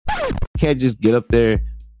can't just get up there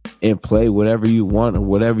and play whatever you want or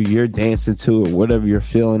whatever you're dancing to or whatever you're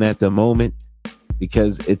feeling at the moment,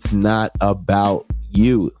 because it's not about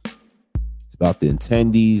you. It's about the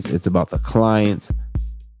attendees. It's about the clients.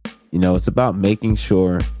 It's about making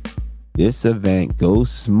sure this event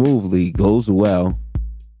goes smoothly, goes well.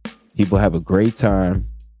 People have a great time.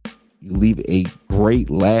 You leave a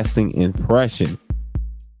great lasting impression.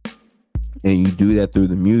 And you do that through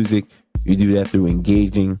the music. You do that through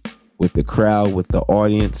engaging with the crowd, with the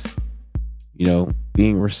audience,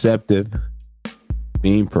 being receptive,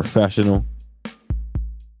 being professional.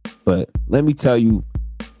 But let me tell you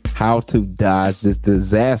how to dodge this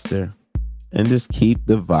disaster and just keep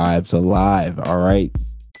the vibes alive, all right?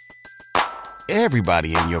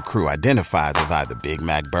 Everybody in your crew identifies as either Big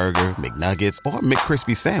Mac Burger, McNuggets, or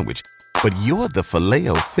McCrispy Sandwich. But you're the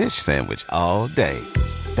Filet-O-Fish Sandwich all day.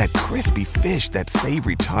 That crispy fish, that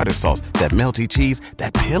savory tartar sauce, that melty cheese,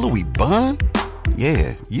 that pillowy bun.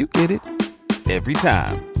 Yeah, you get it. Every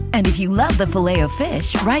time. And if you love the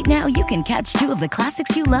Filet-O-Fish, right now you can catch two of the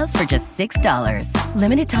classics you love for just $6.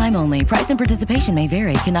 Limited time only. Price and participation may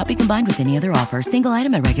vary. Cannot be combined with any other offer. Single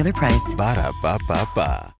item at regular price.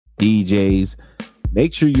 Ba-da-ba-ba-ba. DJs,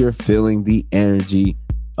 make sure you're feeling the energy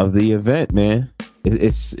of the event, man.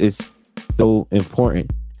 It's so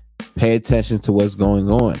important. Pay attention to what's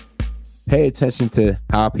going on. Pay attention to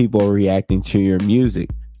how people are reacting to your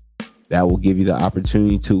music. That will give you the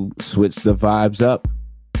opportunity to switch the vibes up,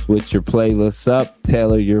 switch your playlists up,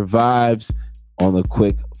 tailor your vibes on the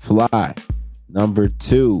quick fly. Number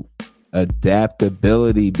 2,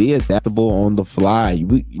 adaptability. Be adaptable on the fly.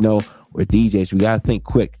 We're DJs. We got to think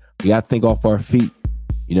quick. We got to think off our feet.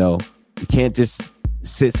 We can't just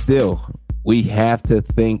sit still. We have to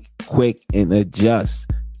think quick and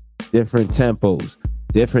adjust. Different tempos,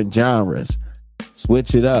 different genres.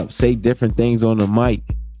 Switch it up. Say different things on the mic.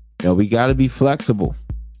 We got to be flexible.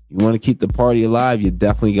 You want to keep the party alive, you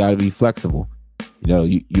definitely got to be flexible.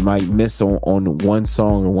 You might miss on one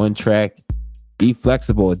song or one track. Be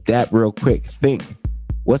flexible. Adapt real quick. Think,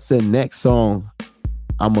 what's the next song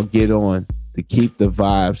I'm going to get on to keep the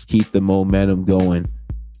vibes, keep the momentum going,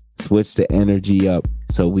 switch the energy up.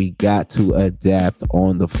 So we got to adapt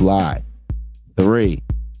on the fly. 3,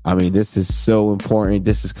 this is so important.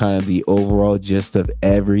 This is kind of the overall gist of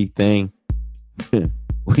everything.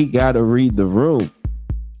 We got to read the room.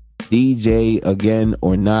 DJ, again,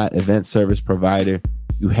 or not, event service provider,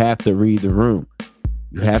 you have to read the room.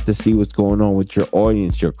 You have to see what's going on with your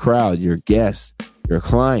audience, your crowd, your guests, your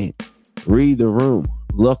client. Read the room.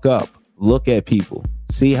 Look up. Look at people.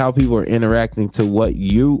 See how people are interacting to what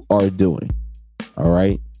you are doing. All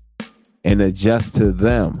right? And adjust to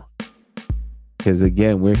them. Because,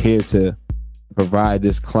 again, we're here to provide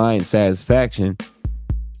this client satisfaction.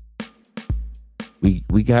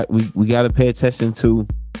 We got to pay attention to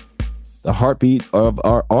the heartbeat of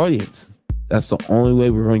our audience. That's the only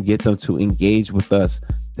way we're going to get them to engage with us,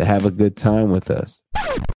 to have a good time with us.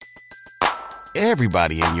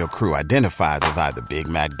 Everybody in your crew identifies as either Big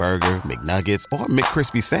Mac Burger, McNuggets, or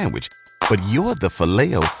McCrispy Sandwich. But you're the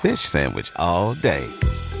Filet-O-Fish Sandwich all day.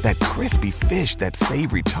 That crispy fish, that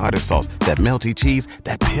savory tartar sauce, that melty cheese,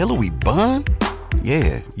 that pillowy bun.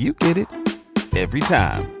 Yeah, you get it. Every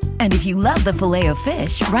time. And if you love the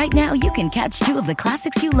Filet-O-Fish, right now you can catch two of the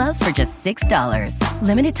classics you love for just $6.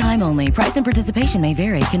 Limited time only. Price and participation may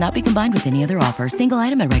vary. Cannot be combined with any other offer. Single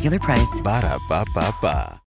item at regular price. Ba-da-ba-ba-ba.